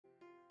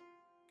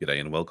G'day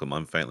and welcome,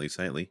 I'm Faintly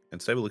Saintly, and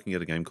today we're looking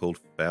at a game called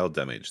Fowl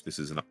Damage. This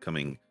is an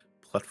upcoming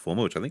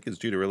platformer, which I think is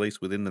due to release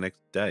within the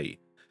next day.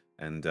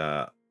 And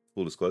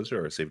full disclosure, I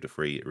received a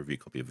free review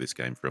copy of this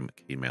game from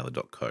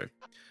keymailer.co.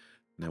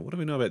 Now, what do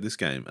we know about this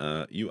game?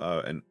 You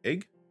are an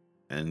egg,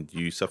 and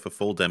you suffer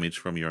fall damage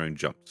from your own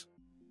jumps.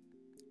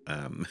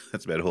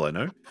 That's about all I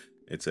know.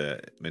 It's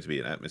meant to be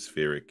an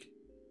atmospheric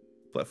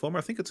platformer.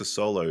 I think it's a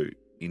solo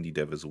indie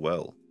dev as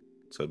well.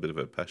 So a bit of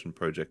a passion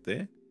project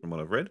there, from what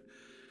I've read.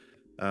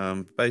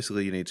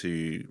 Basically, you need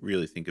to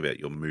really think about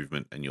your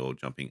movement and your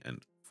jumping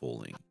and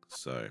falling.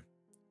 So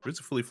there is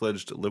a fully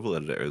fledged level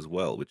editor as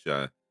well, which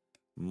I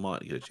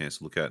might get a chance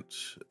to look at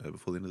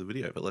before the end of the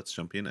video. But let's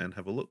jump in and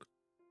have a look.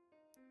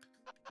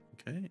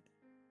 Okay.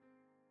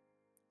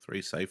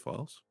 3 save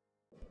files.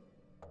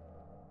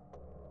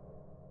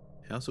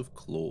 House of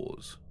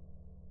Claws.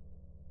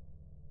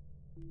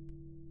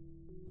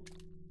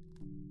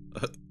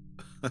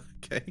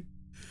 Okay.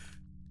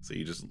 So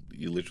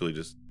you literally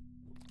just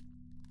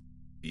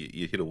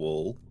you hit a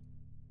wall,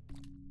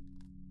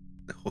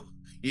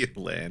 you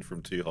land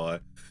from too high,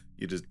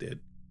 you're just dead.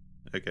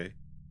 Okay,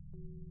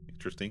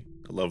 interesting.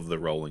 I love the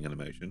rolling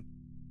animation.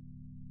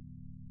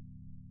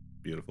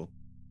 Beautiful.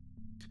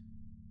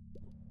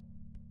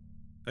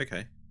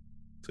 Okay,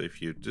 so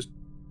if you just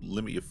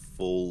limit your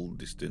fall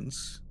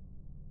distance,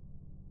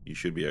 you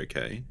should be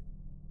okay.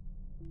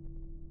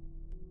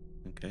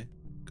 Okay,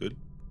 good.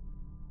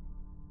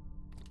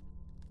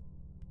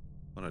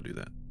 Why don't I do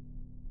that?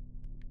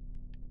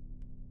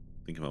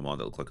 I think in my mind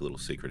that looked like a little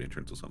secret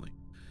entrance or something.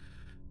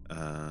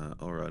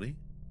 Alrighty.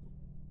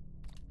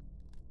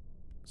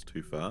 It's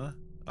too far.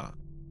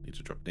 Need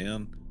to drop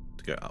down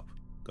to go up.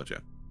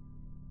 Gotcha.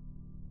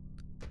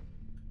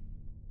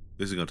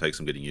 This is going to take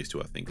some getting used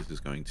to, I think. This is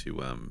going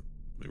to,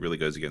 it really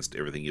goes against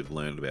everything you've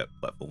learned about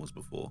platformers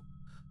before.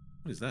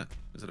 What is that?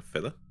 Is that a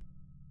feather?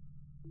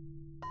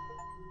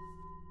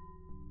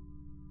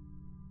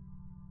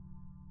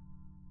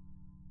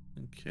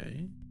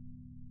 Okay.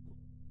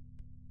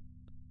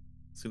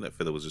 I think that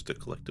feather was just a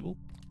collectible.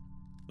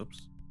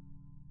 Oops.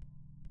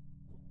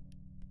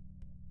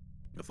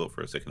 I thought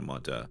for a second it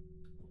might give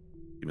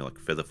me like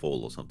feather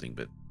fall or something,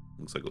 but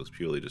looks like it was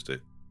purely just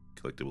a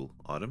collectible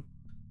item.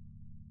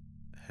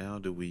 How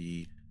do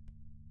we...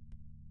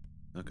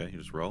 Okay, you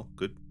just roll.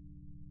 Good.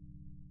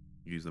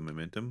 Use the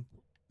momentum.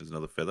 There's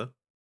another feather.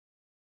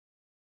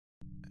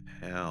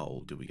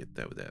 How do we get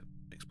that without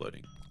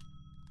exploding?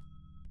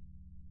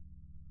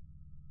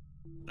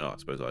 Oh, I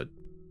suppose I'd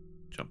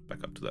jump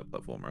back up to that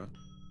platform, right?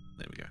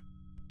 There we go.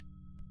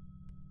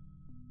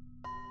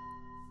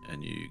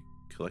 And you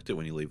collect it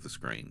when you leave the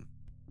screen.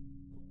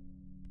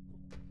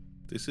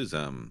 This is,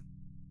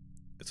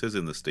 it says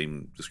in the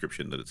Steam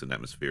description that it's an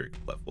atmospheric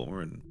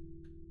platformer, and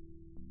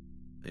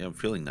yeah, I'm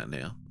feeling that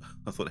now.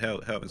 I thought,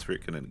 how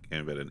atmospheric can a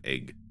game about an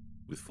egg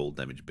with fall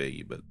damage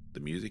be? But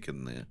the music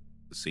and the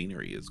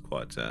scenery is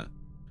quite, it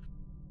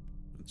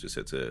just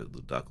sets a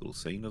dark little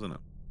scene, doesn't it?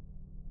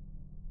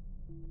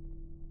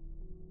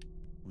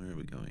 Where are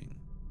we going?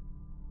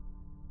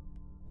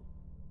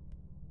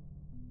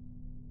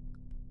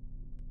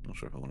 Not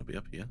sure if I want to be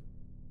up here.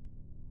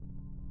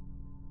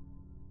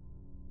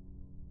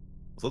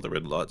 I thought the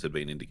red lights had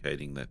been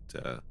indicating that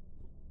there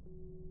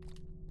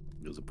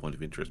was a point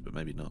of interest, but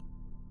maybe not.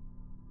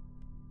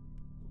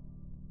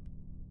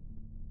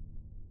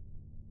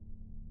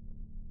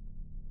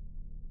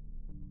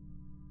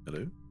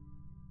 Hello?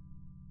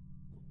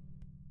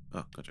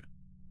 Oh, gotcha.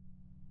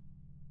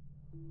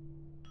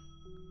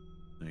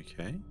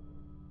 Okay.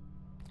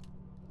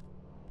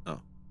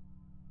 Oh.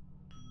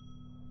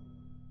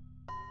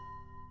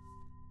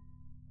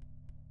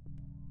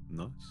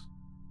 Nice.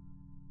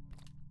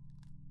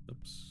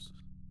 Oops.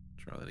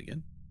 Try that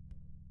again.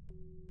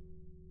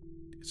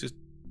 It's just,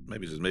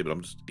 maybe it's just me, but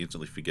I'm just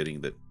instantly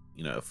forgetting that,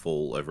 you know, a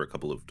fall over a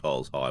couple of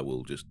tiles high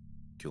will just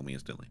kill me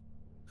instantly.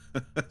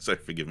 So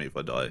forgive me if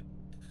I die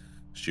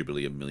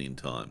stupidly a million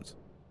times.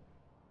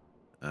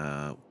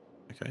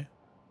 Okay.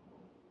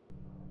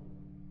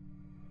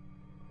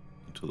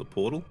 Into the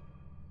portal.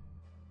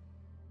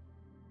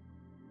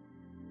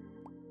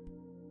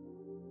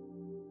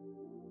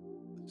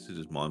 This is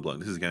just mind-blowing.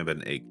 This is a game about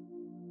an egg.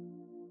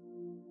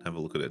 Have a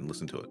look at it and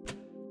listen to it.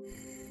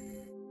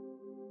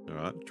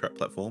 Alright, trap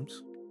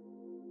platforms.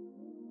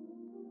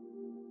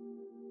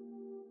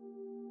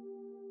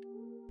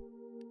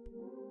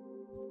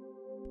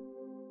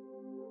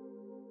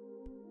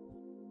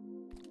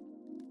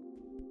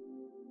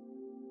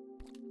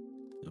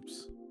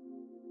 Oops.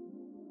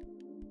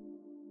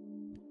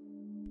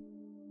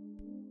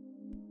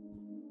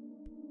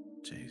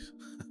 Jeez.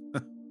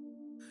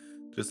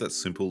 Just that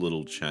simple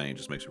little change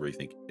just makes you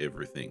rethink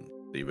everything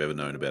that you've ever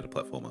known about a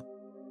platformer.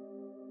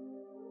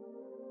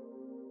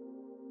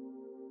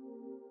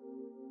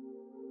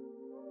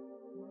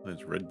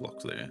 There's red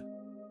blocks there.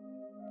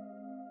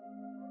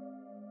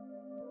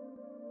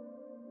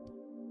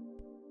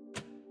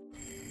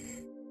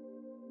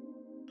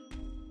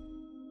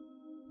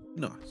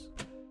 Nice.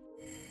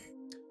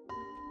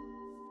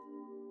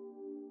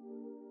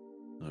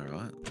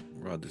 Alright,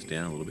 ride this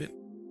down a little bit.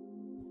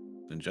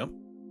 And jump.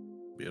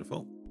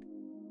 Beautiful.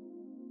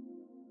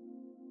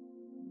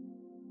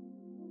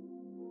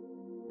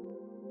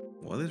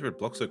 Why are these red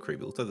blocks so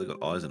creepy? It looks like they've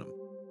got eyes in them.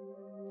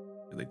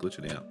 And they're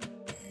glitching out.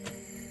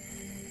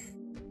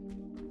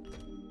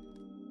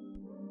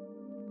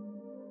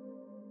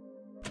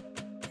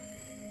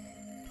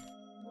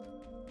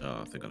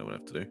 Oh, I think I know what I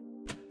have to do.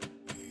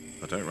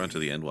 I don't run to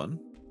the end one.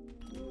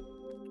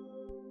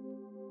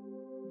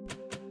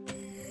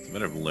 It's a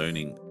matter of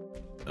learning.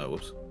 Oh,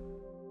 whoops.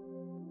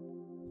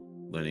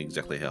 Learning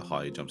exactly how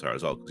high your jumps are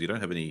as well, because you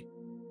don't have any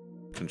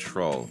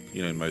control.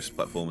 You know, in most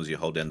platformers, you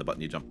hold down the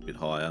button, you jump a bit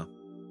higher.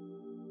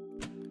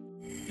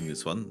 In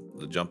this one,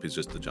 the jump is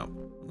just the jump,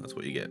 and that's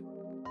what you get.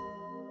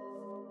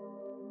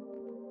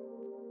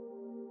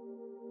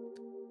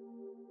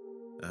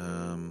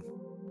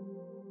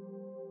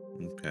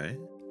 Okay.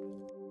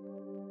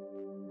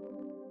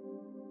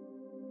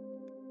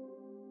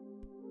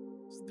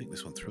 Let's think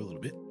this one through a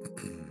little bit.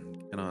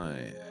 Can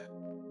I?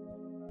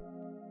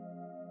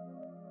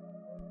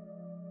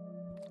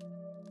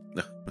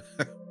 No.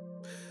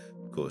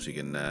 Of course, you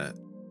can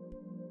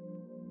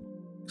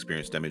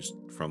experience damage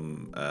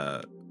from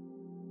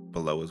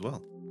below as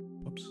well.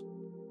 Whoops.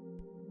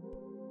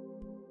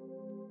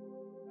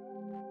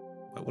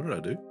 Wait, what did I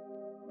do?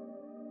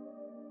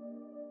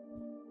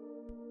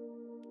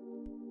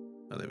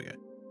 Oh, there we go.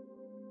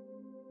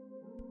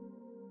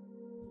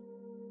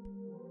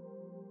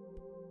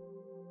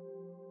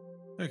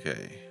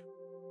 Okay.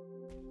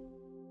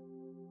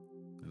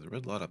 There's a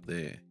red light up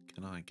there.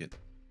 Can I get... Is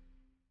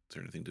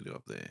there anything to do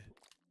up there?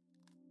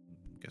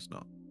 Guess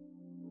not.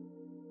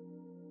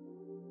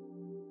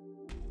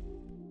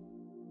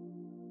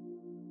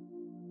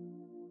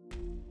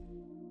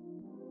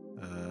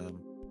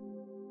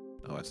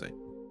 Oh, I see.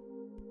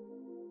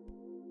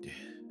 Yeah,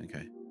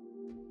 okay.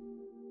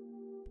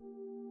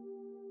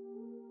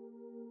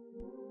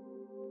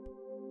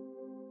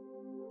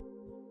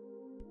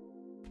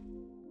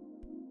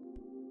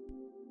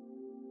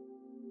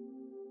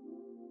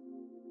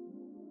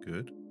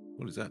 Good.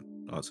 What is that?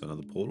 Oh, it's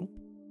another portal.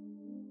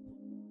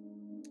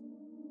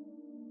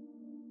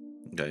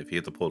 Okay, if you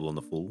hit the portal on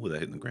the full without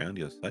hitting the ground,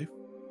 you're safe.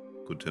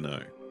 Good to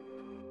know.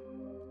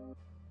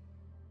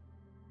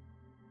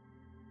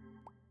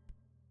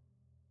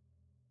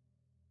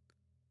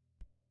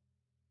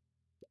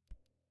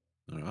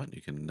 Alright,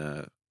 you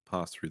can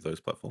pass through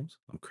those platforms.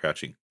 I'm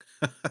crouching.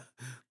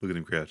 Look at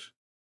him crouch.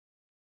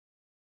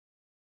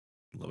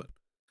 Love it.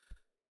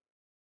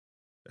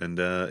 And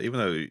even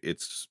though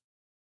it's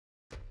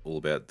all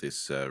about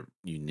this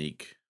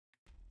unique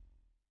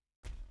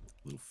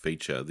little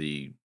feature,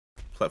 the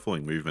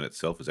platforming movement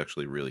itself is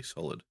actually really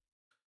solid.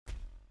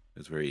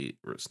 It's very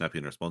snappy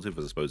and responsive,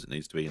 as I suppose it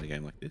needs to be in a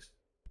game like this.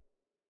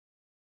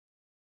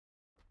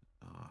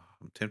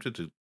 I'm tempted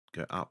to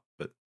go up,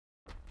 but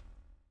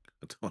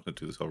I don't want to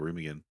do this whole room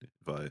again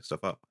if I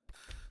stuff up.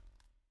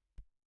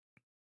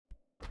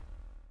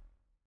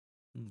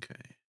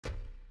 Okay.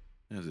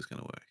 How's this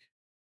going to work?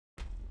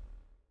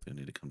 I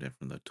need to come down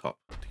from the top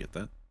to get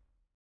that.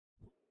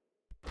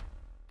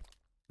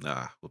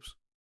 Ah, whoops.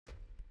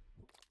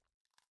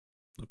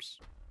 Oops.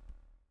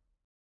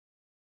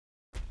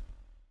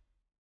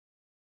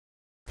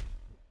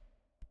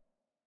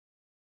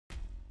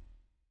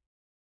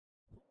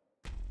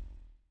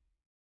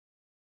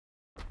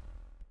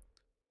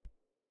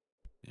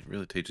 It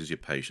really teaches you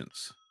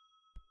patience.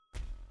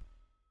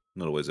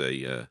 Not always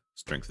a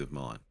strength of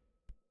mine.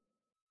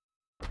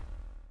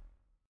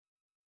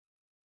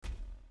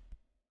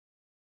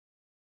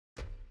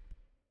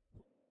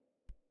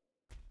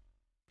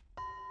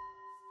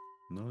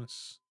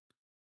 Nice.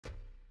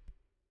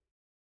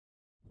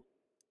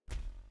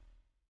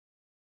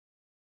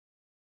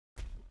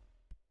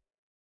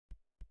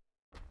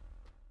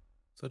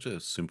 Such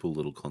a simple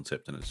little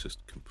concept, and it's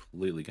just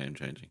completely game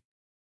changing.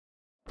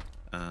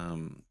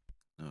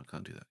 No, I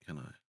can't do that, can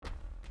I?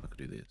 I could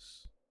do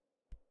this.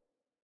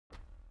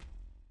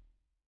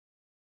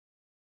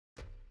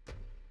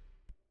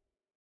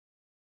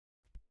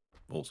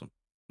 Awesome.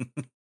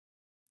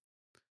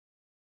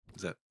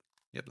 Is that...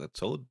 Yep, that's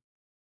solid.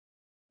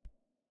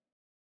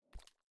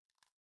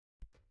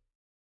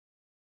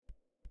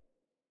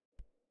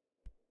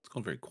 It's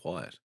gone very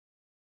quiet.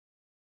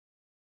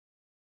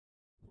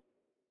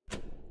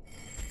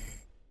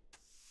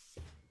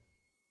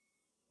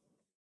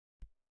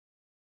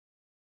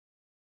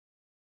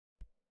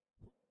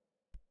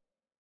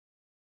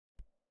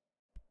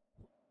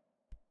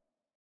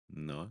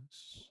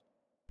 Nice.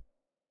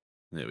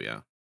 There we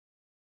are.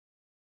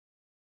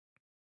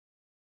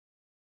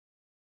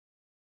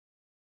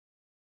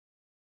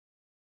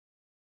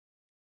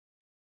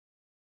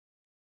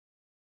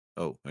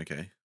 Oh,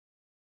 okay.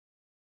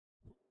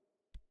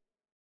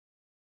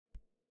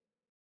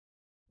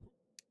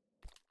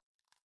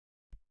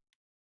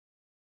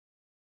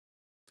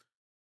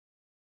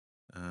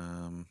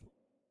 Um...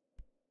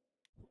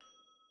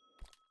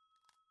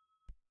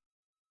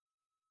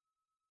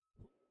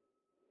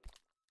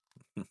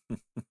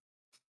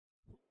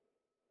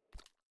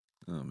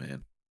 Oh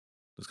man,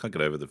 just can't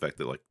get over the fact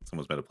that like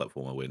someone's made a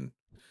platformer when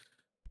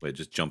where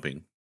just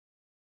jumping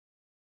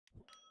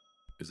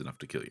is enough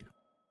to kill you.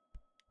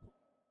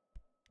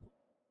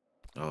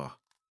 Oh,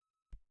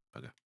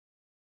 bugger.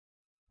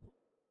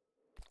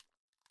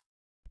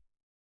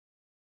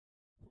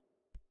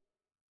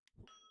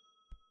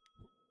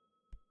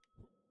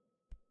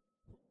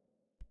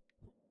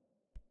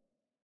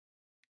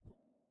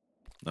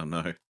 Oh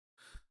no.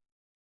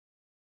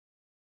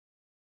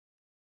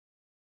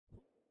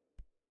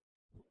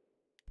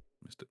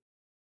 Missed it.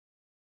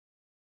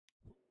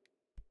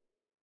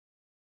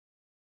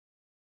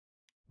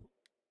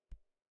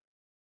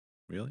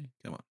 Really?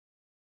 Come on.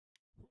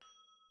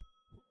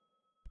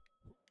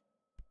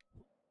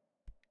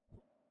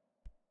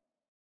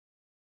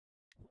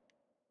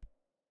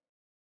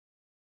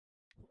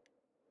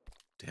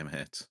 Damn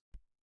it.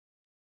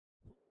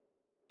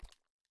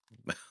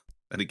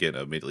 And again,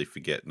 I immediately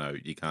forget, no,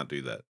 you can't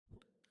do that.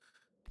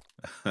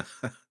 I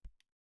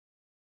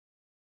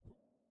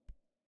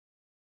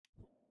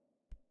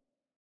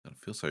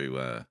feel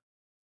so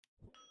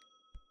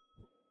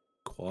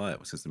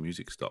quiet since the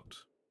music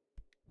stopped.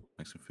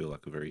 Makes me feel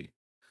like a very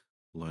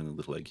lonely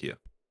little egg here.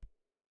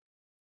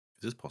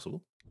 Is this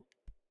possible?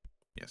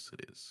 Yes,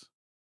 it is.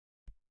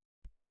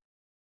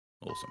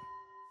 Awesome.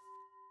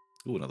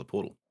 Ooh, another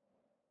portal.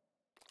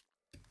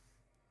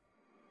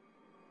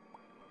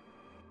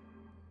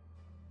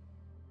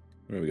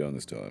 Where are we going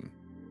this time?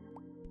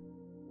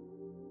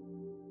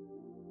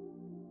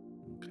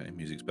 Okay,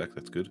 music's back.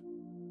 That's good.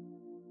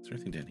 Is there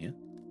anything down here?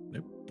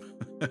 Nope.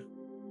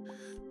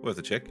 Worth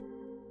a check.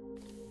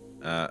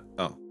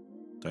 Oh.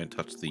 Don't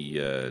touch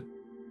the,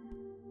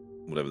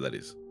 whatever that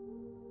is.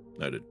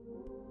 Noted.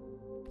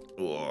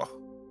 Oh.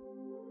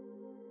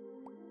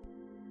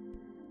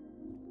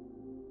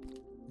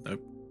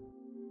 Nope.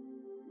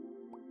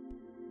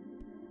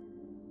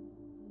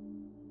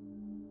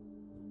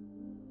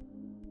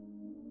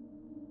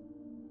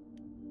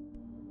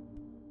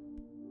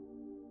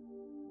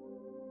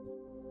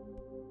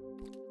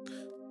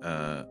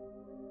 Oh,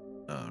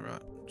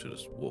 right. Should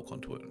just walk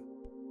onto it.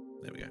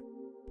 There we go.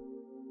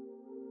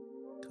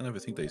 Can't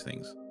overthink these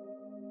things.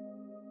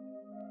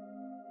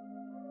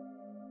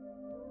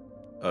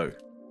 Oh.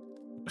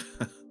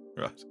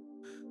 Right.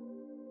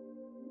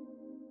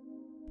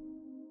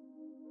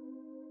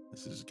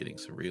 This is getting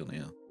surreal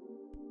now.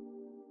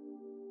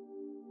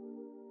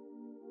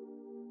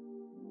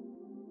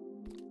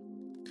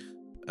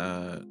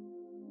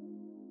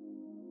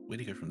 Where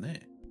do you go from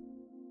there?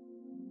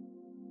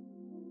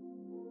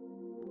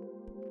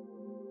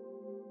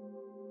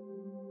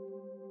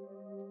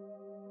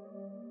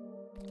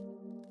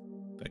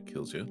 That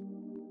kills you.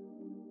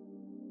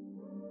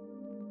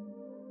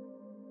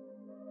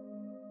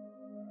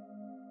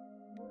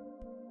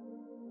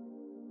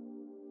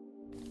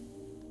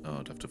 Oh,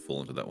 I'd have to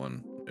fall into that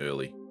one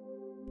early.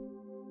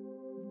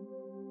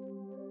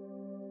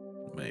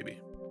 Maybe.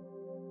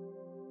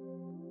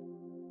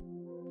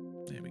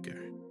 There we go.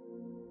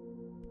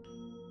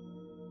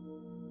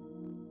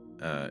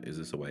 Is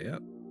this a way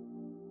out?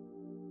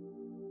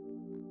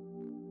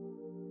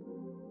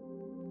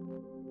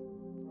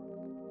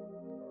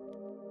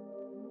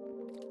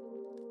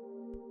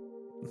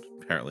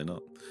 Apparently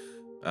not.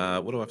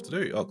 What do I have to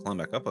do? Oh, climb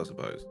back up, I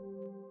suppose.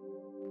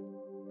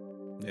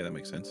 Yeah, that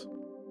makes sense.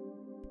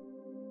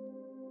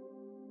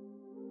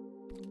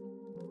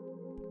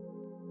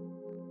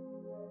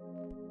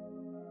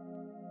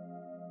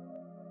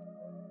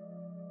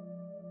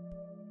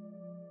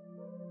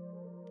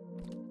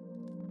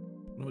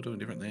 What am I doing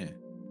different there?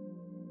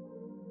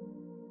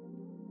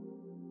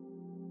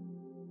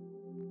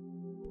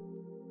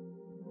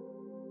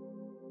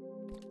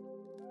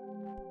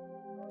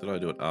 Did I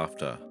do it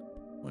after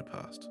my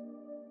past?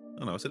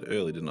 Oh no, I said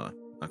early, didn't I?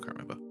 I can't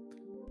remember.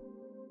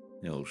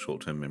 Yeah, a little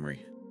short-term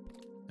memory.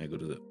 How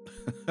good is it?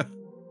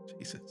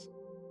 Jesus.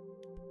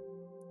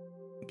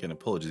 Again,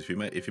 apologies if you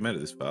made it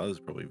this far. This is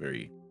probably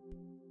very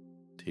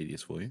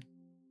tedious for you.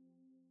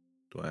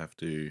 Do I have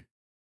to?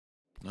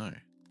 No.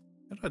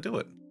 How did I do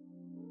it?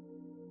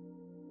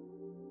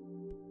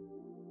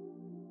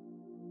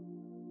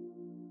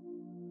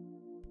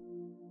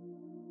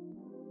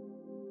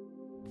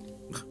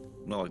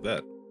 Not like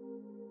that.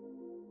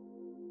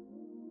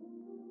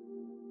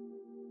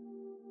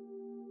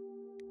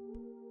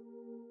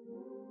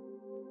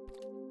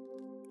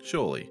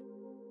 Surely.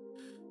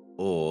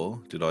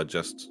 Or did I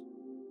just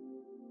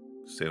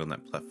stand on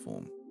that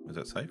platform? Is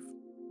that safe?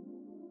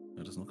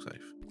 That doesn't look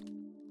safe.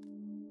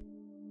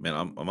 Man,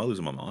 am I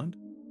losing my mind?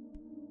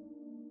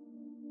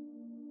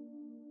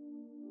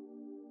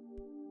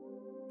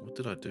 What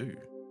did I do?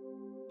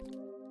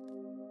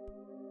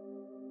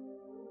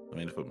 I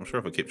mean, I'm sure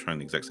if I keep trying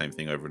the exact same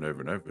thing over and over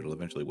and over, it'll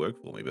eventually work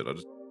for me, but I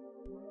just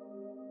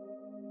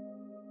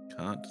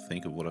can't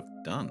think of what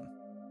I've done.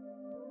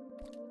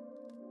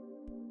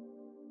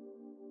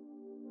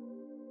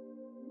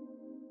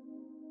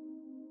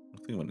 I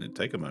think I'm going to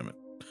take a moment.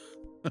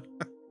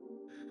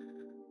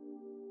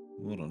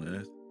 What on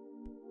earth?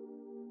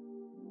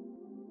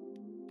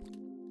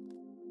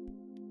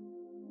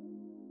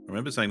 I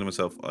remember saying to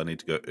myself, I need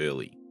to go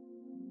early.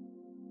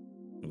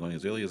 I've going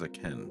as early as I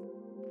can.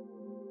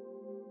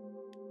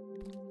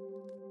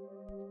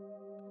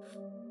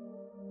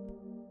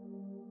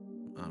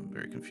 I'm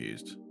very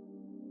confused.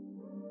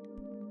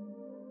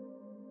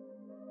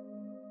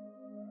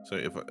 So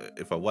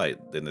if I wait,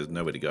 then there's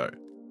nowhere to go.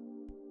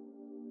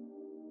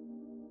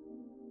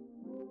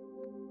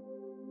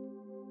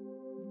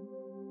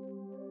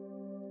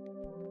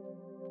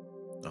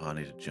 Oh, I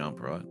need to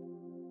jump, right?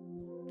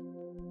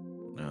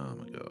 Oh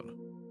my god.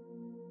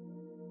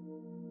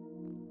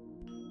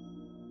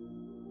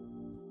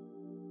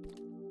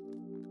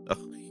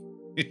 Oh,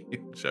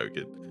 you're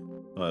joking.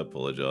 I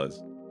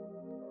apologize.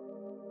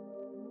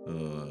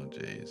 Oh,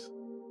 jeez.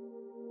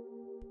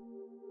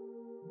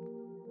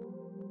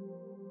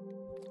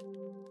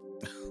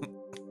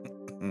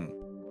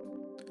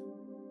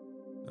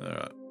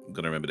 Alright, I'm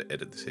gonna remember to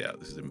edit this out.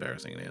 This is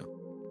embarrassing now.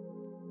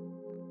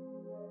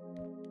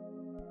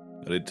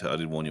 I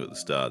did warn you at the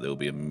start, there will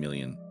be a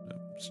million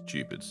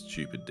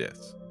stupid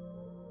deaths.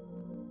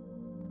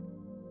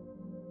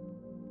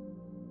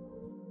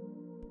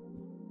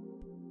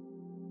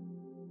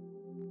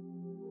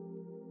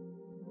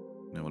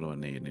 Now what do I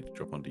need? I need to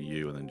drop onto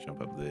you and then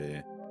jump up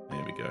there.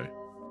 There we go.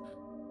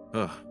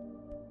 Oh,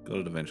 got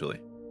it eventually.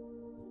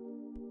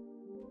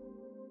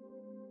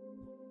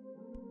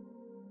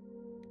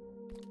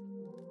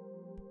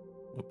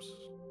 Whoops.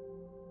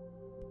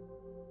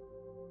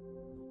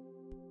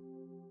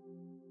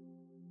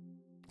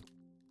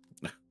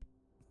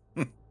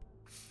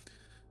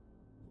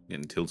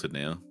 Getting tilted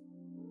now.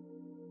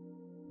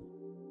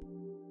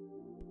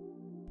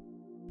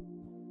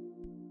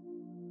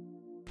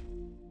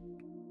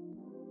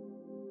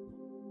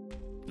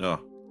 Oh.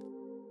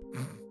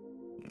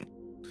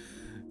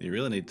 You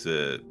really need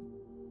to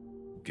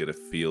get a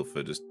feel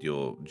for just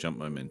your jump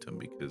momentum,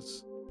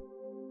 because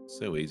it's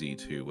so easy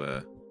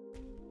to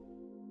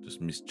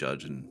just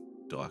misjudge and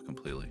die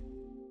completely.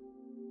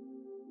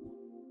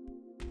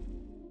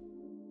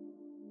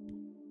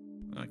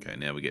 Okay,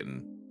 now we're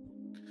getting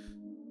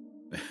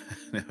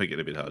now we get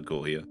a bit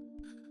hardcore here.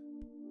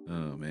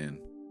 Oh man.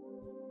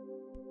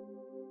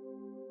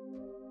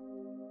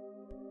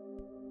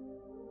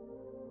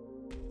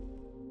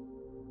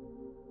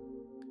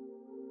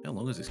 How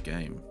long is this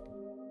game?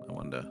 I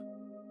wonder.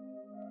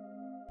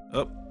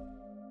 Oh.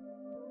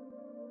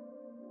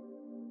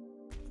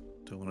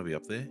 Do I want to be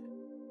up there?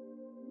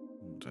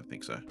 I don't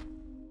think so.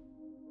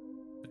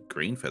 A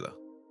green feather.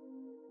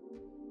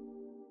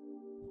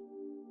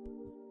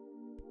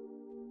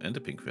 And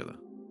a pink feather.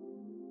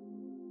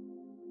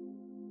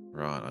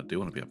 Right, I do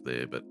want to be up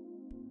there, but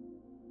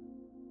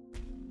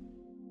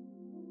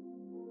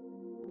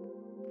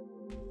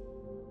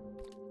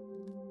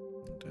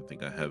I don't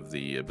think I have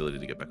the ability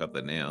to get back up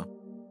there now.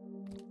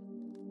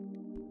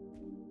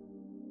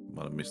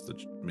 Might have missed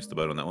the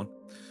boat on that one.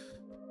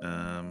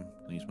 I'll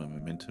use my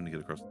momentum to get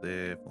across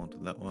there. Fall into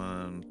that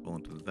one. Fall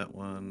into that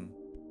one.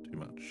 Too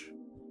much.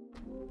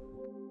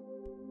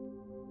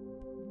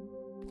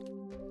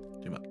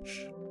 Too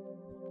much.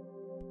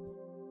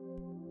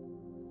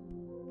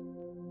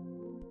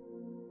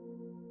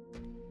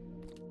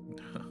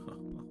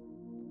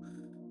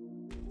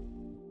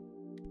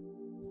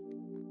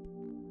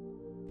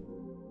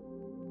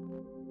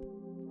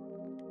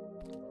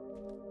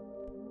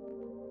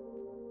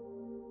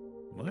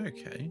 Am I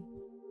okay?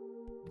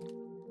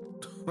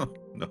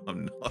 No,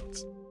 I'm not.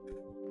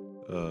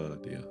 Oh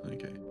dear.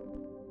 Okay.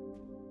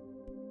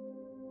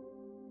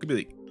 Could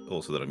be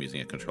also that I'm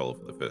using a controller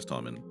for the first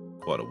time in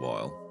quite a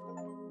while.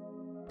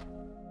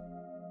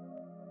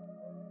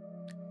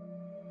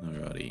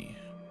 Alrighty.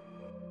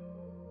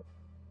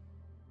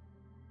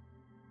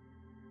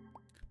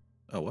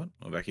 Oh, what?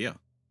 I'm back here.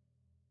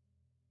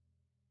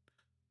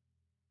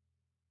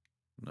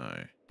 No.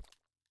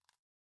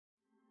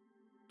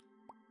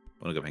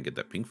 I want to go back and get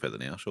that pink feather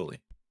now,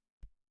 surely.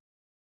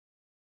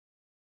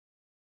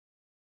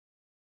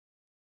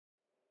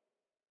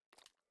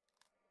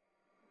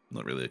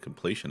 Not really a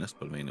completionist,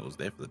 but I mean, it was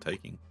there for the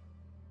taking.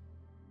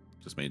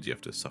 Just means you have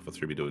to suffer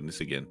through me doing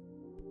this again.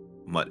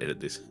 I might edit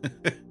this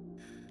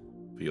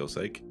for your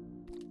sake.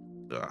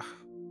 Ugh.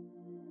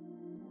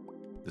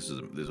 This was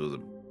a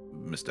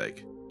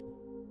mistake.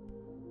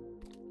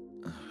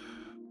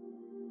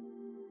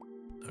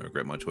 I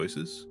regret my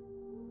choices.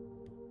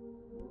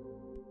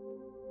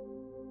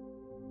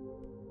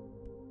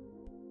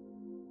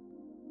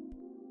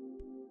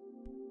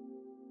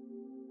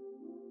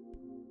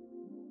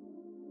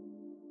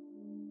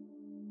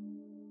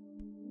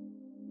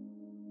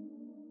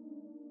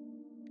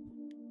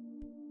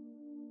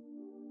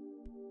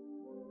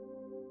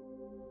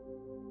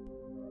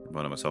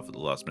 Reminded myself at the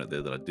last minute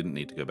there that I didn't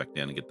need to go back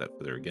down and get that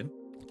feather again.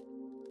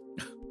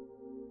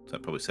 So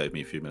that probably saved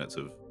me a few minutes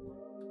of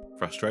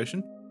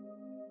frustration.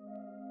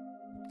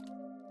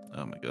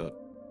 Oh my god.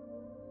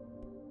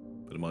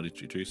 But it might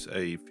introduce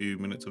a few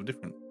minutes of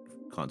different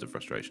kinds of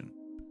frustration.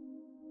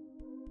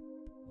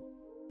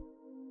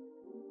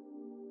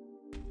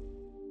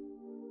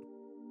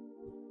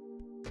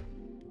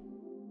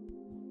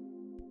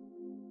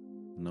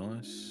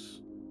 Nice.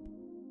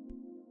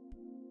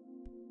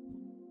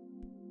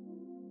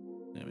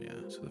 There we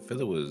are. So the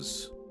feather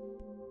was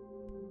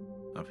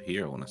up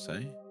here, I want to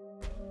say.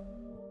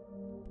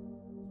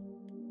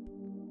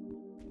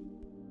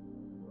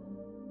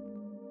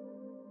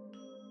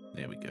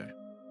 There we go.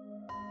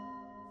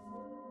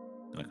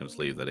 And I can just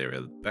leave that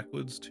area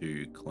backwards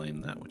to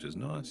claim that, which is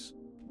nice.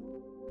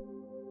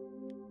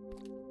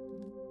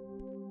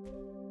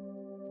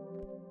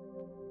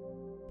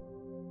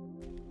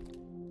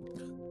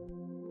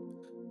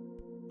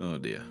 Oh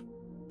dear.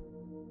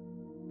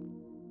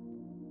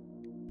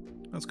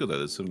 That's good though.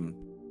 There's some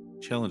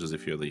challenges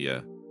if you're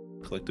the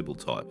collectible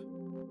type.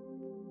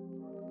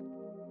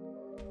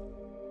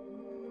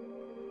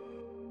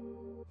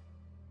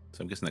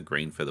 So I'm guessing that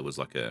green feather was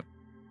like a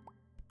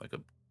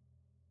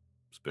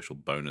special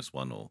bonus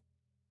one, or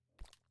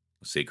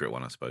a secret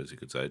one, I suppose you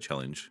could say, a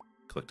challenge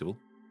collectible.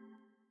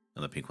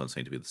 And the pink one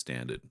seemed to be the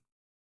standard.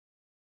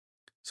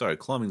 So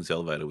climbing this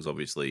elevator was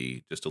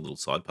obviously just a little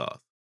side path,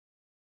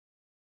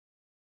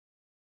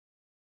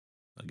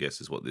 I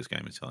guess is what this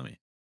game is telling me.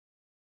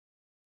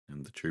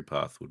 And the true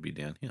path would be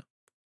down here.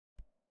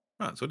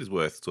 Right, so it is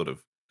worth sort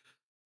of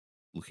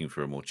looking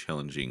for a more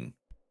challenging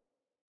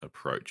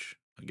approach,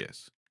 I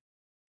guess.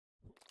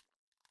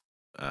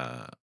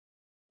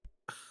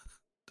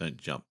 Don't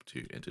jump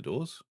to enter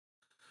doors.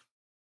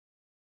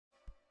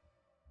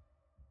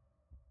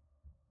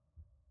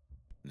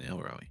 Now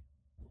where are we?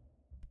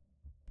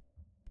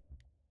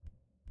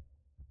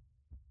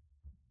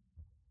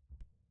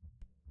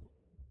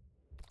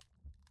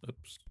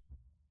 Oops.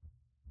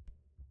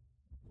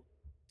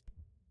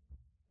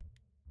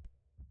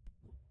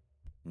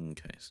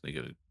 Okay, so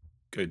you gotta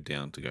go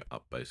down to go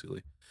up,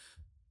 basically.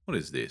 What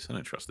is this? I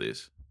don't trust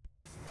this.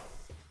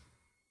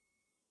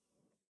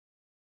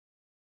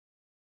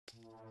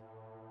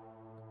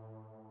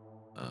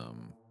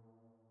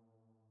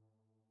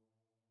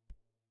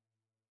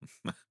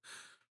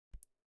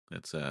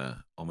 That's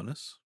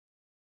ominous.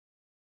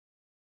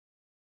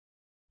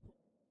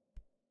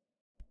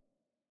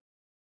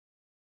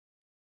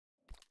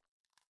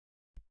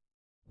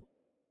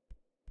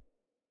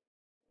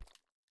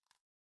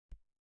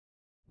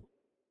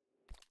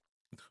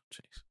 Oh,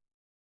 jeez.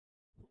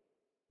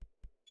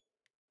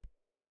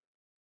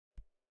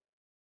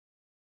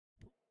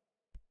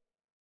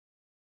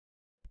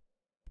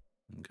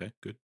 Okay,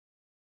 good.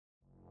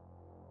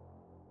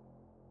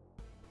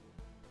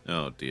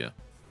 Oh dear.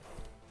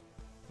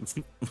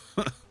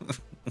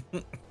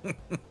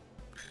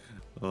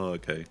 Oh,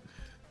 okay.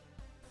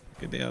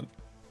 Get down.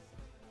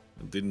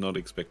 I did not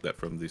expect that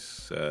from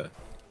this.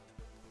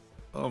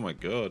 Oh my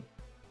god.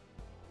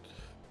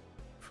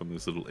 From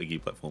this little Eggy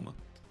platformer.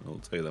 I'll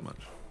tell you that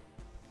much.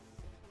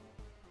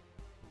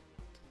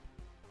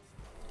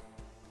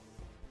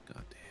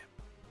 God damn.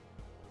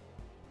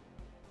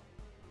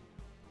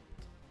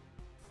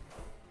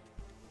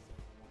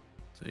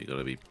 So you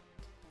gotta be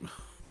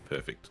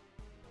perfect.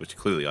 Which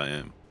clearly I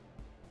am.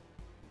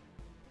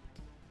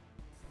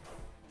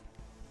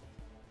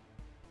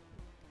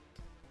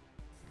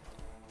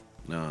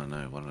 No,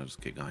 no, why don't I just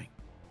keep going?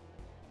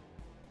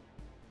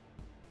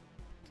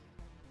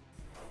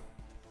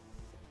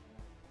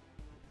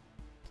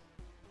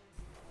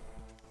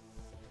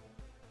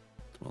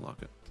 It's more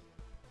like it.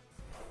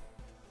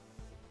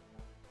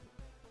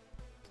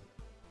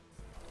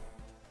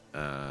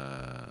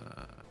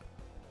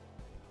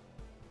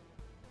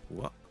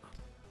 What?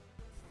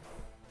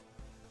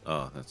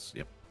 Oh, that's,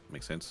 yep,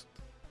 makes sense.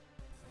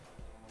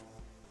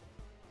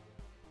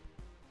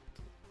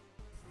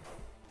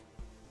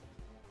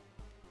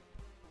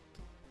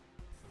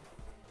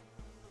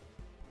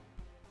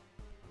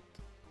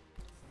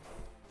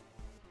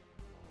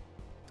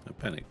 I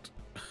panicked.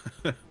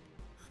 Oh,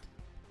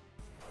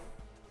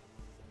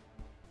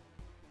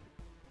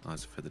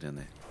 there's a feather down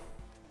there.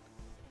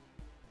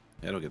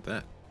 How do I get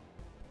that?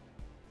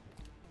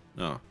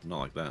 No, not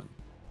like that.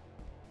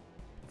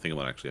 I think I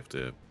might actually have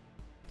to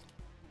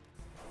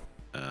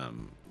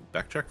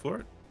backtrack for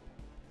it.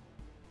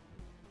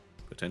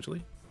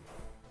 Potentially.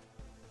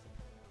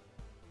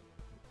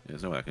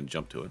 There's no way I can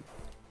jump to it.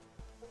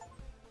 I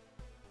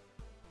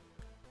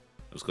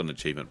just got an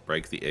achievement.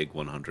 Break the egg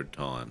 100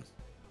 times.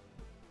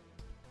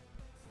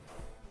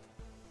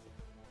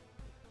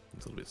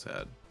 It's a little bit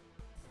sad.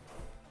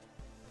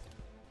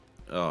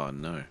 Oh,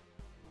 no.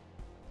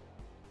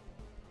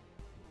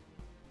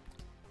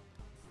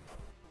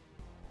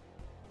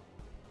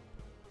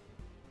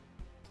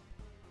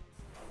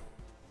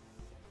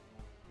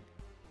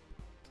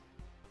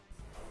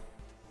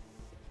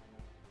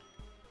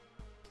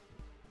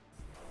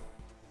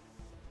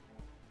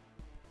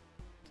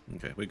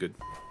 Okay, we're good.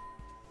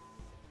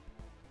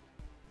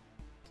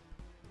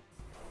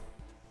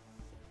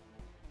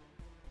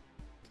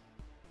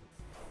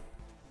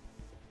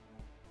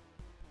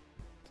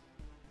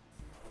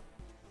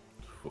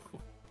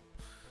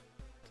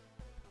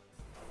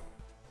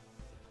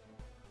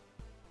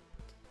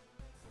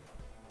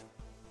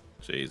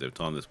 Jeez, they've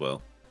timed this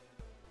well.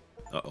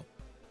 Uh-oh.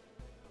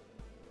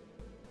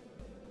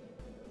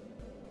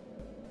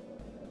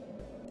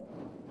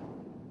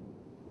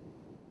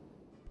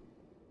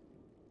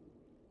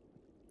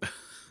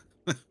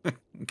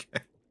 Okay.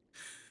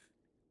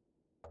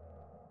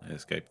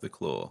 Escape the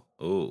claw.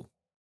 Oh.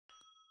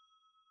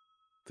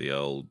 The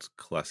old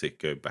classic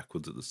go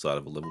backwards at the side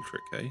of a level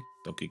trick, eh?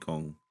 Donkey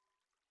Kong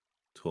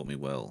taught me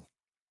well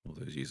all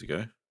those years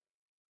ago.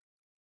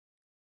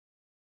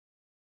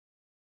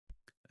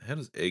 How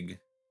does egg...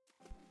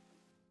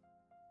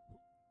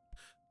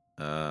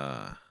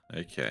 Ah,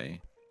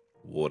 okay.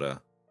 Water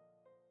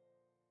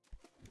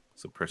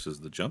suppresses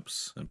the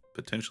jumps and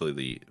potentially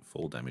the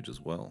fall damage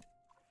as well.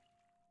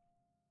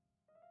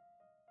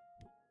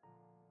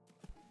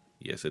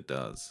 Yes, it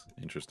does.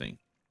 Interesting.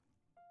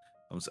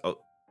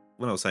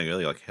 When I was saying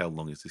earlier, like, how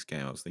long is this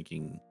game? I was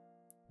thinking,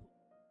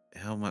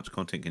 how much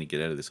content can you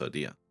get out of this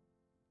idea?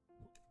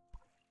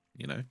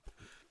 You know?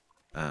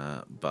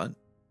 But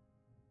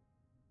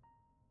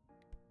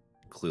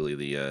clearly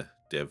the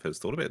dev has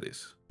thought about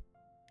this.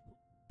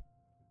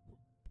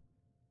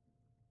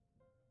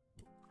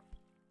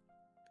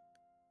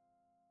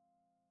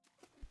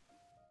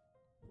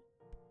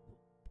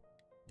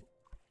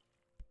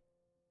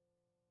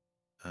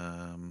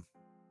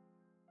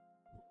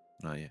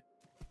 Oh, yeah.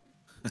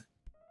 I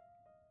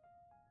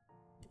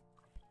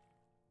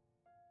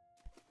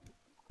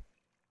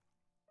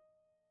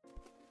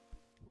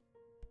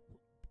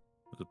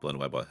was blown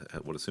away by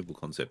what a simple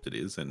concept it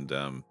is, and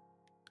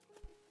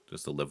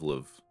just the level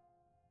of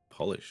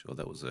polish. Oh,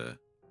 that was a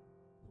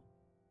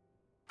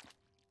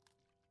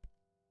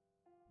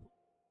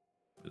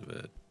bit of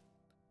a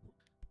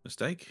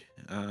mistake.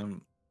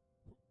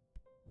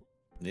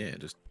 Yeah,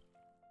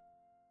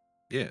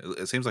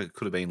 it seems like it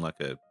could have been like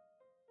a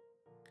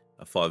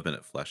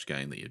 5-minute flash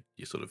game that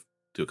you sort of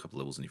do a couple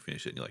levels and you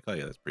finish it, and you're like, oh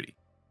yeah, that's pretty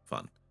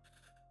fun.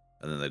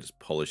 And then they just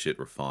polish it,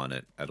 refine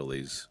it, add all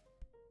these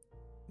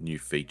new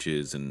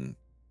features and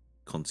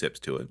concepts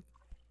to it,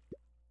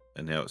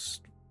 and now it's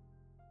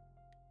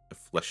a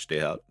fleshed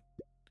out,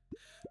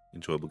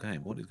 enjoyable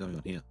game. What is going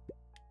on here?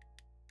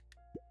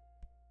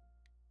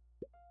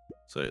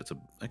 So it's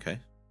okay,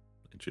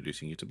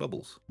 introducing you to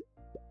bubbles.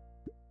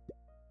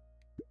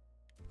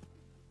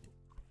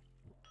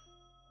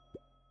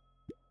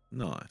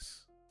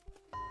 Nice.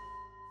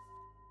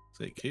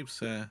 So it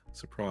keeps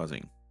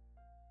surprising.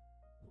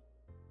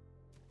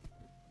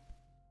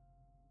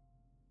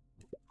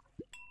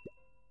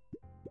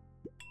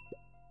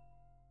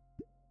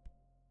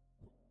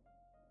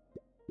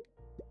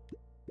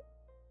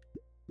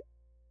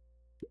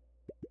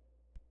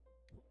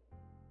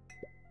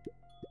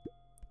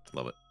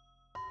 Love it.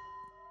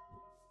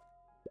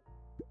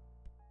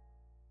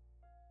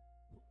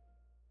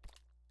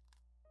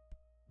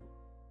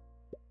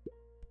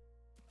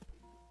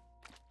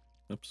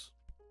 Oops.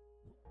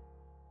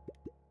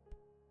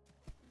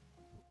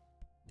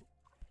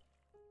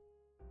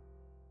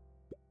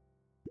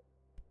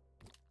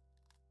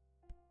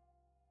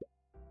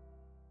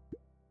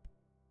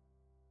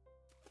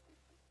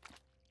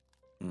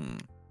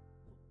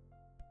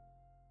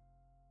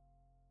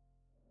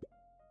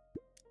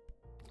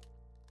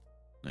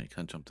 No, you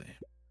can't jump there.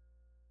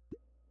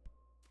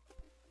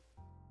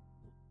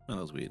 Oh,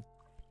 that was weird.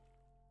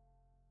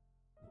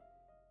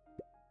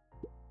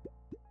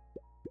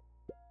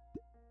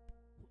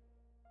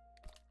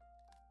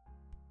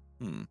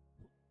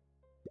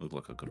 Looked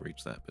like I could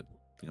reach that, but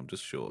I think I'm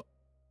just short.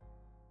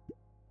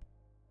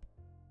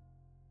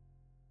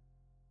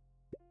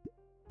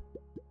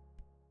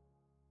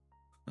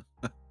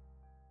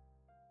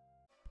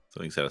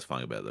 Something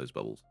satisfying about those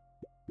bubbles.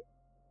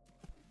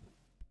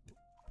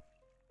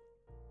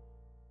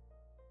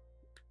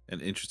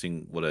 And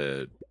interesting, what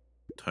a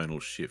tonal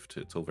shift.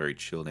 It's all very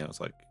chill now. It's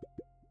like,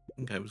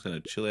 okay, we're just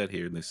going to chill out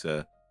here in this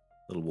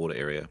little water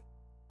area.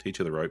 Teach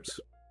you the ropes.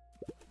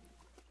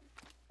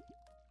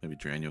 Maybe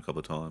drown you a couple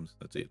of times.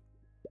 That's it.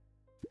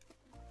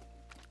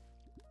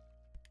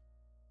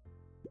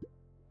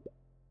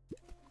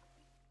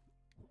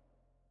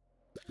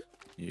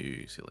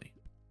 You silly.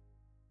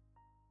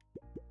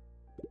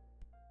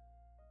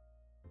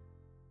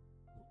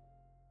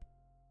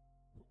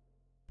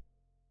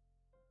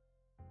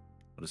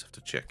 I'll just have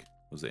to check.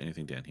 Was there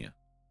anything down here?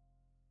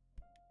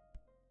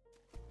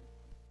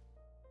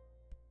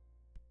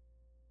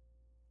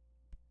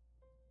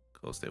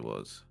 Of course there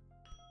was.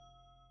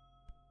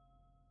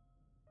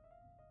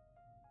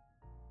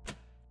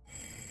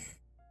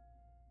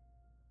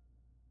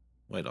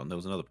 Wait on, there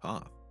was another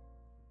path.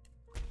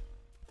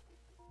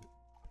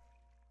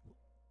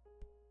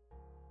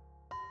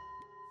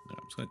 No,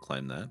 I'm just going to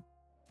claim that.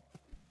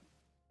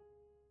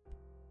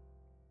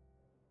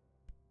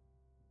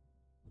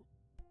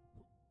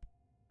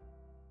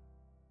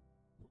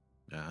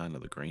 Ah,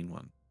 another green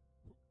one.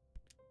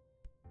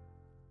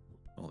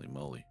 Holy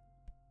moly.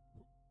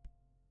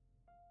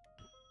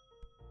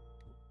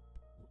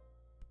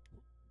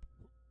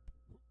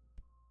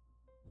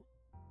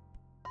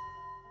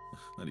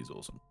 That is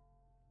awesome.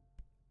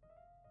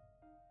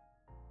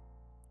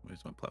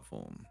 Where's my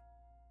platform?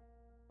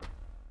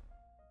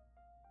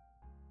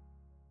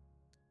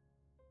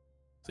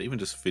 So even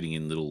just fitting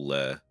in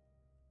little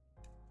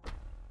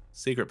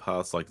secret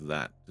paths like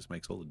that just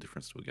makes all the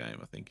difference to a game,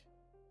 I think.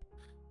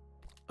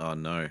 Oh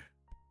no.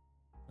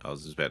 I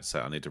was just about to say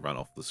I need to run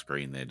off the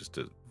screen there just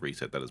to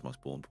reset that as my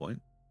spawn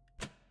point.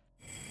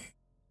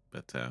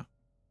 But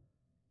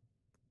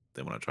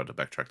then when I tried to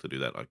backtrack to do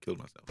that, I killed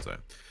myself. So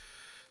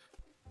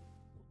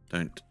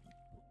don't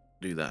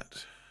do that.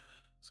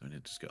 So I need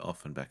to just go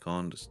off and back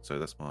on. Just so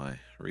that's my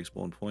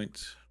respawn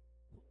point.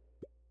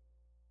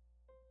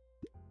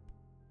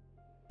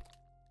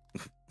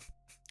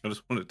 I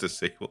just wanted to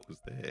see what was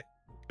there.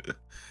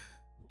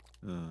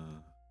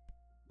 Oh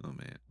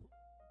man.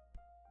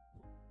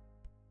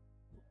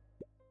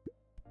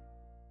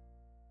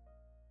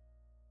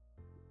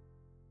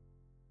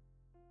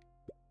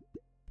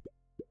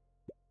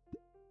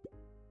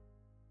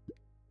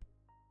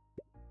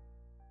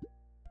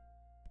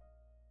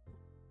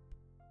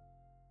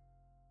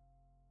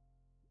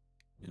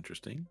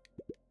 Interesting.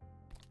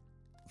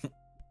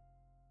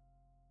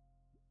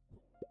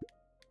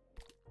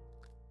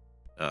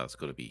 It's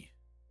gotta be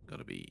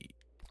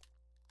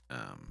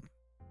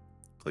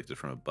collected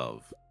from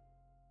above.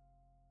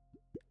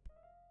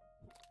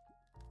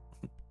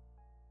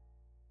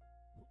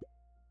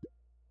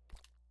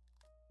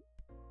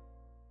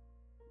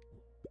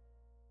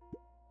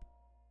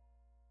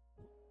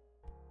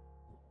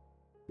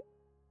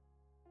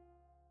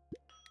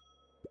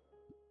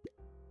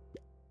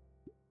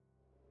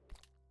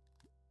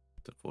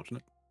 It's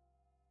unfortunate.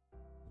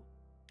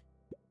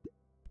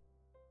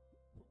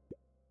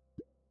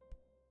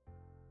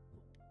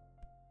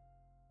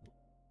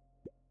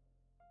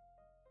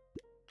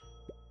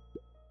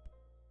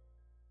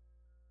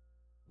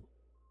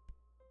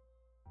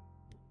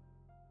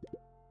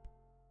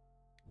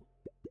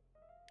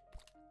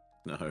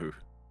 No.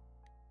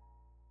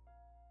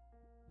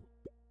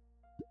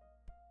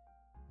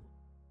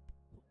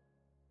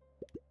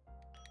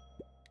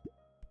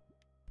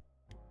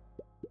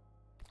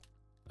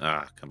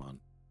 Ah, come on.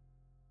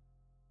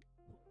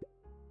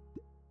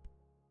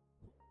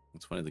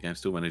 It's funny, the game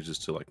still manages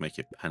to like make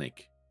you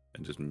panic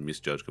and just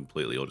misjudge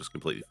completely, or just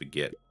completely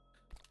forget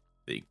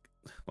the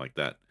like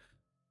that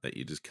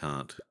you just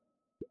can't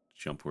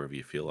jump wherever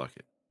you feel like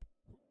it.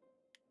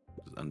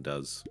 Just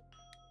undoes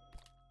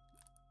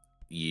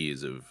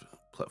years of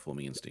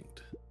platforming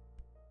instinct.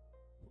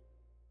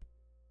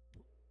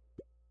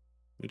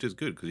 Which is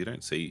good, because you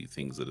don't see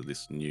things that are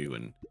this new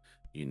and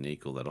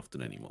unique all that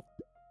often anymore.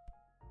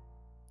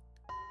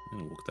 I'm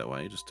going to walk that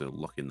way just to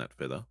lock in that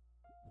feather.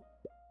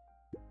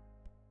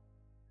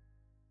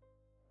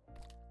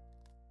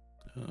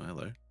 Oh,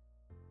 hello.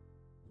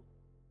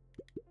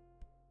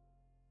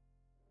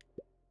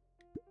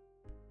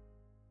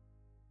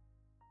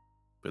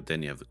 But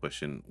then you have the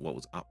question, what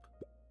was up?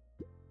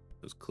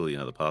 There's clearly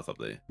another path up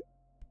there.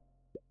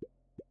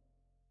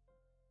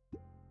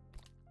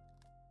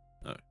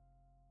 Oh.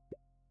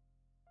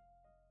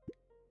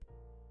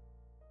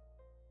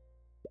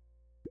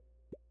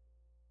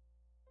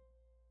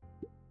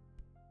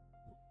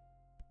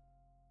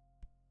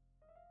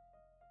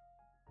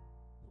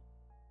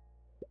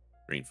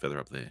 Green feather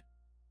up there.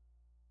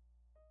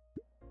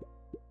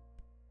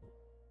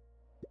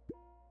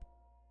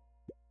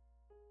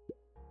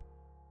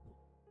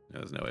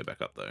 There's no way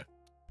back up, though.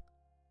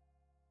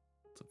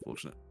 It's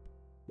unfortunate.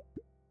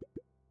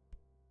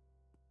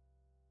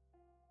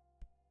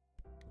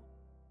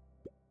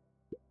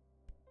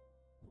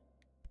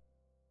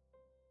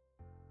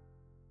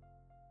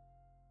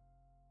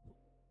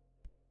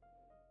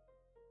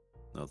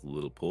 Another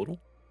little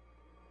portal.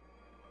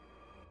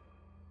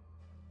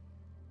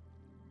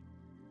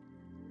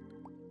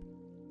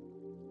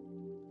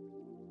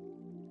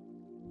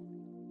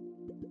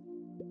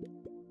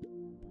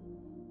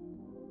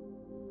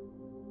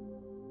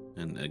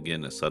 And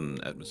again, a sudden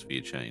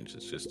atmosphere change.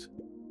 It's just...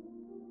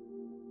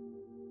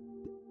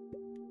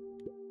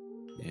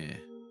 yeah.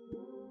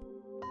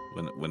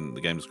 When the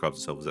game describes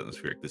itself as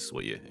atmospheric, this is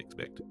what you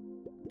expect.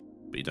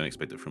 But you don't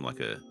expect it from like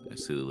a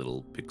silly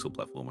little pixel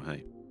platformer,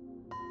 hey?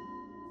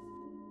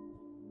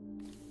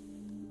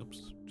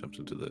 Oops, jumps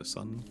into the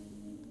sun.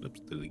 Oops,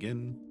 did it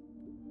again.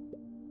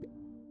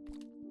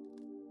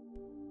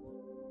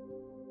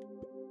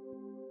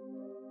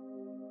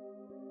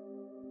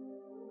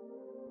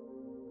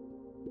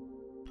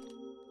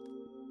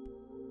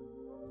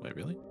 Wait,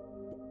 really?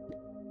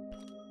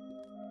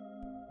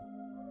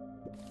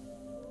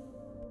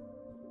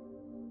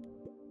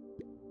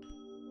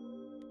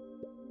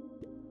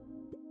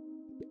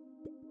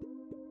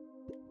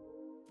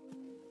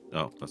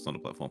 Oh, that's not a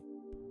platform.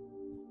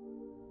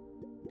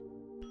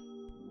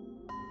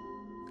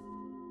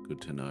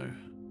 Good to know.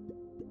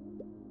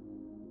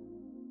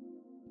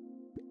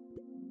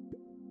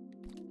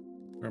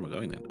 Where am I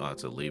going then? Oh,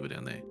 it's a lever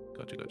down there.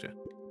 Gotcha, gotcha.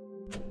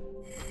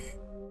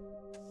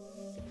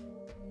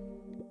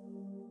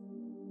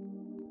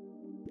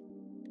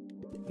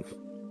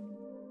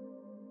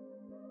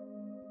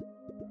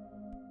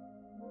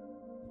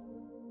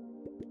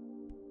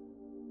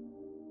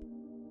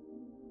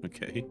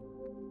 Okay.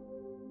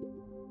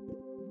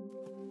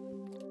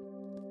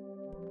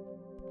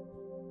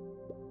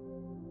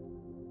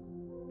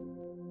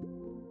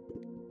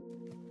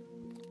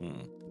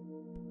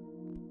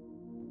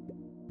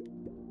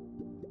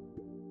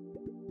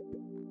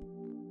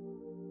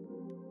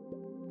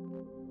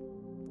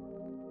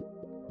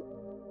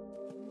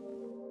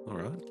 All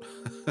right.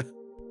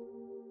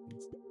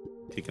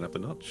 Kicking up a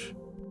notch.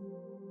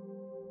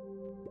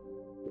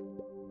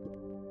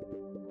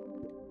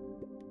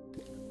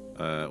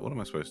 What am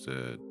I supposed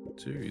to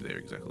do there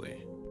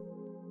exactly?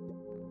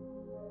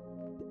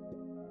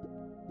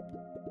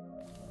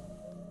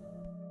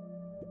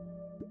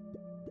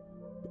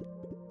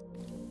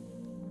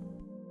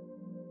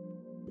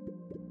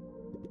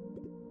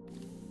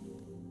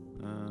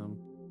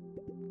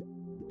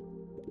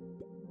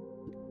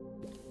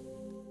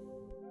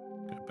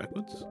 Go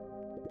backwards.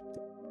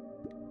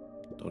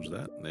 Dodge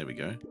that. There we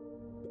go.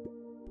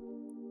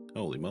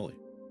 Holy moly.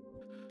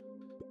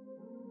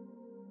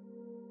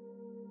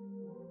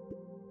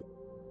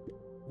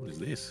 What is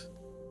this?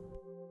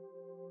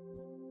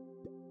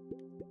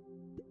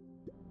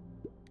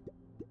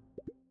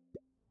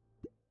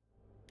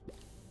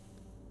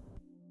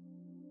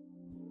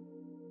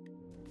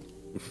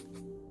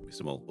 Missed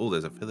them all. Oh,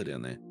 there's a feather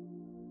down there.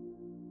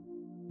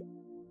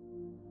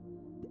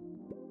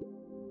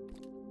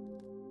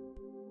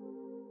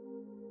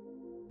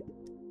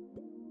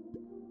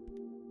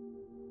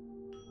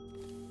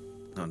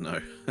 Oh no.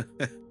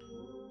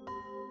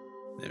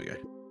 There we go.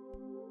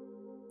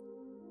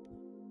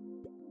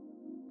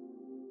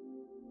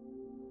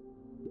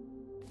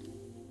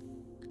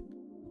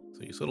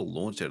 So you sort of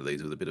launch out of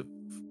these with a bit of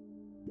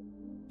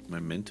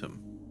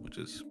momentum, which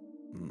is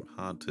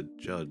hard to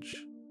judge.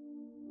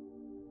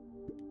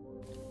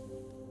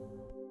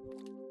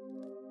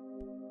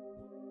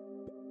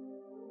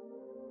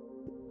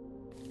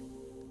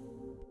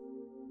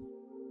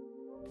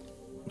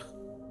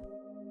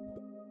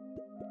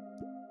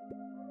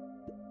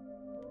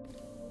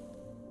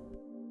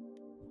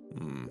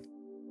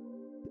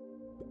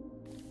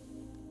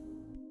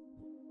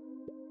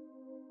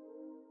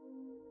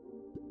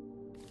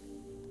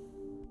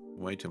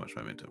 Way too much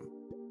momentum.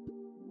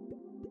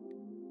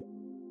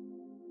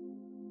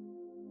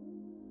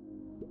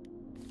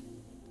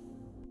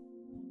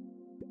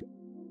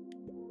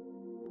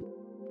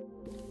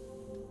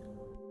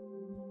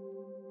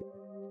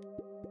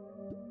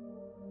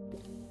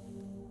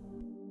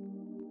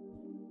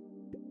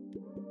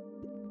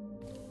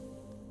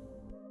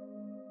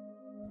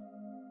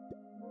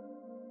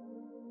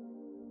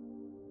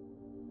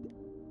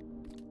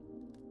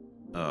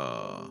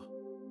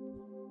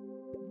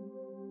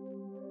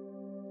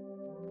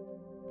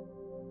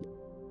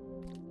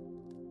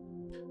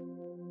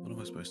 What am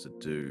I supposed to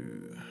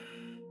do?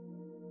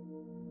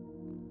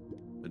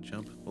 A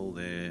jump, fall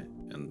there,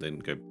 and then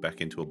go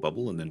back into a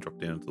bubble and then drop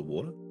down into the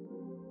water?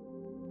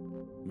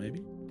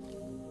 Maybe?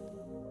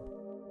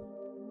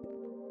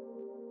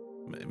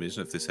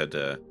 Imagine if this had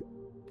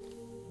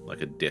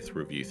like a death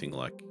review thing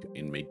like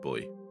in Meat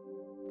Boy.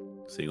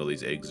 Seeing all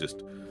these eggs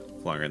just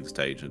flying around the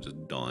stage and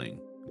just dying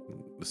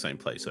in the same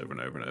place over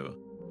and over and over.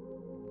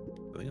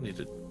 I think I need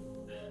to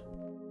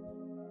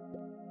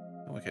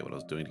work out what I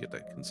was doing to get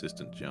that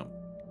consistent jump.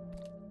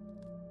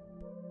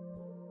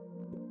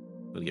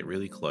 I'm gonna get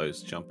really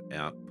close, jump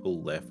out,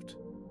 pull left.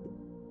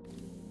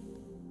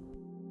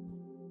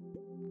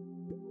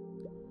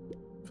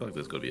 I feel like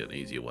there's got to be an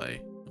easier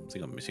way. I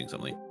think I'm missing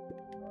something.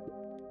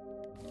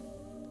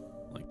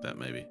 Like that,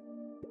 maybe.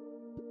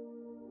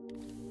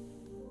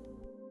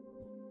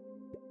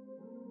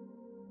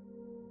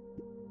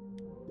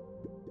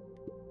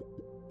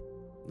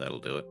 That'll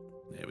do it.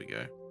 There we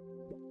go.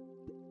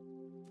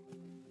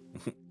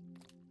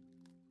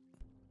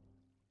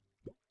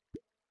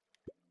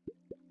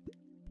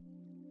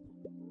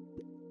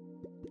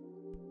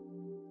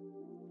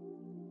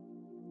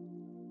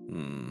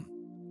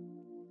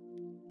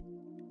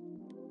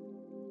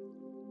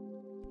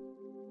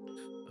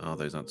 Oh,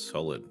 those aren't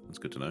solid. That's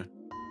good to know.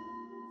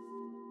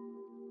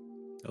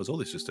 That was all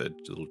this just a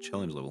little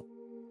challenge level.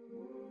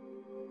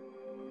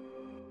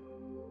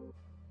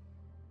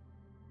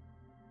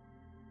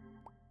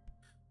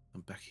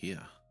 I'm back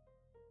here.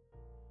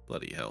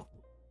 Bloody hell.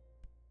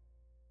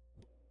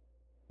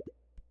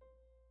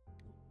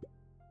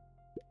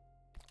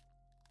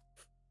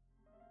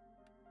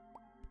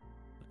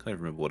 I can't even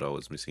remember what I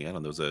was missing out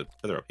on. There was a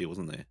feather up here,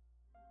 wasn't there?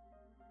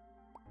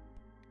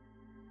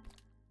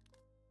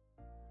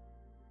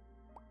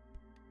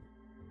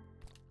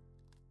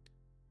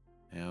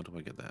 How do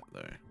I get that,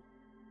 though?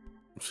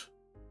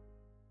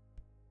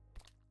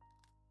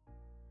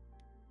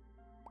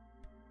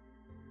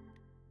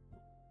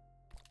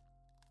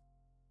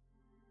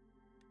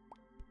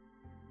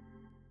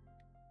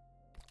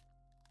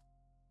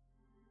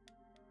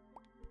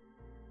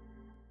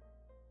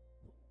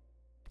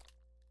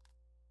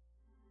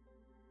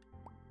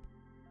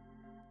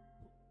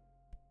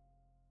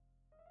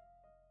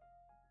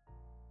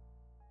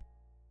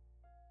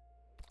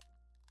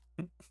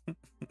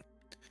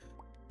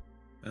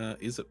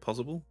 Is it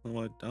possible? Am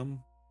I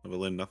dumb? Have I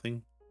learned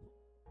nothing?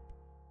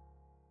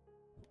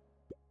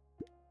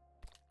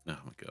 Oh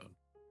my god.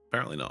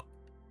 Apparently not.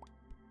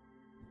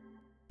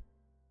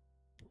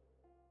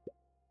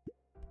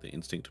 The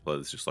instinct to play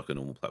this just like a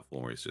normal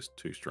platformer is just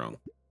too strong.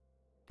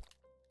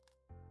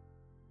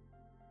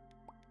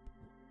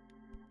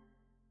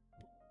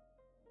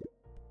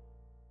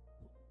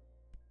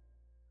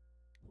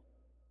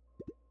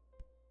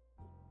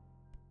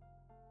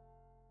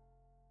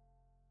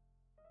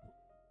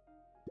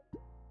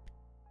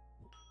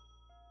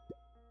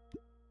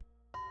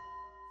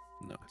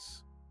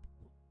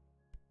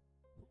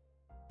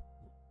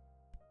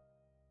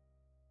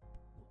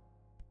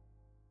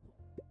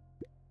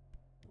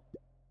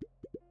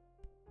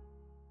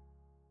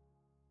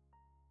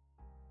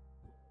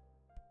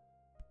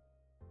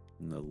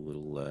 Another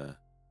little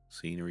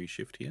scenery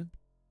shift here.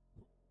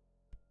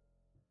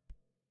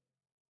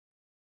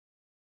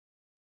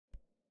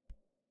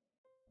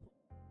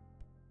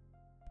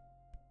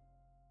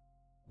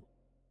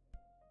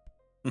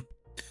 It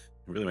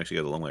really makes you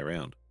go the long way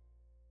around.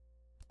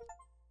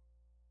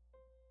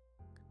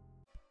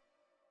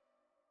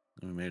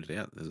 And we made it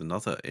out. There's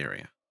another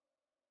area.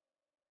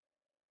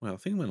 Well, I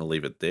think I'm going to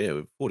leave it there.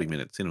 We're 40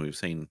 minutes in and we've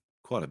seen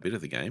quite a bit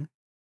of the game.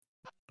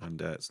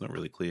 And it's not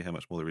really clear how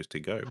much more there is to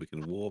go. We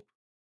can warp.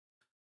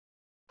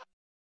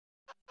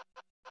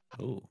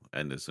 Oh,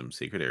 and there's some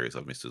secret areas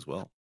I've missed as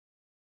well.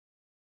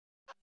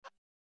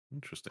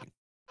 Interesting.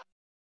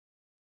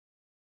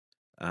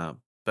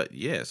 But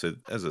yeah, so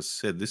as I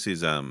said, this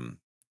is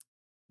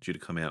due to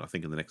come out, I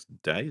think, in the next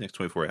day, next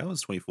 24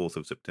 hours, 24th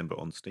of September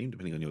on Steam,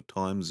 depending on your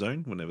time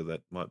zone, whenever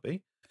that might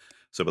be.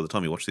 So by the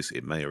time you watch this,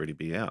 it may already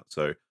be out.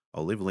 So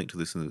I'll leave a link to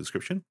this in the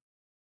description.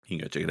 You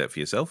can go check it out for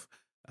yourself.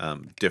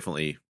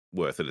 Definitely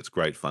worth it. It's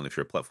great fun if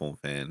you're a platform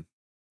fan.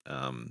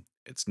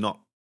 It's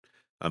not,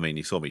 I mean,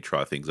 you saw me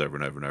try things over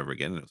and over and over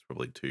again, and it was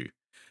probably too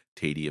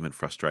tedium and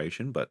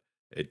frustration, but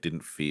it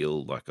didn't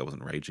feel like I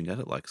wasn't raging at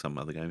it like some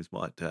other games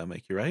might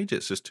make you rage.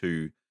 It's just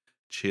too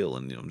chill,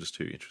 and I'm just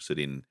too interested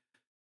in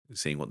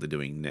seeing what they're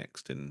doing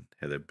next and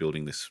how they're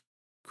building this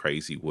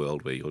crazy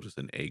world where you're just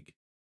an egg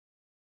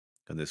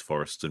and there's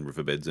forests and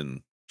riverbeds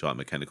and giant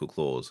mechanical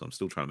claws. I'm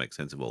still trying to make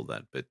sense of all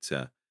that.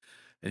 But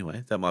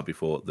anyway, that might be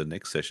for the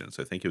next session.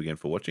 So thank you again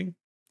for watching.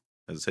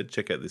 As I said,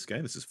 check out this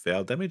game. This is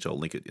Fowl Damage. I'll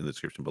link it in the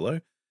description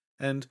below.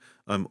 And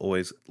I'm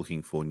always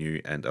looking for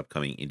new and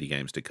upcoming indie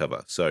games to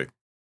cover. So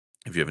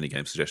if you have any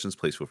game suggestions,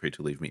 please feel free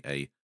to leave me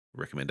a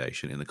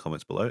recommendation in the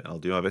comments below. I'll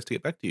do my best to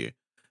get back to you.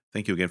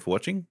 Thank you again for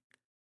watching,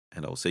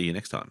 and I'll see you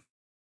next time.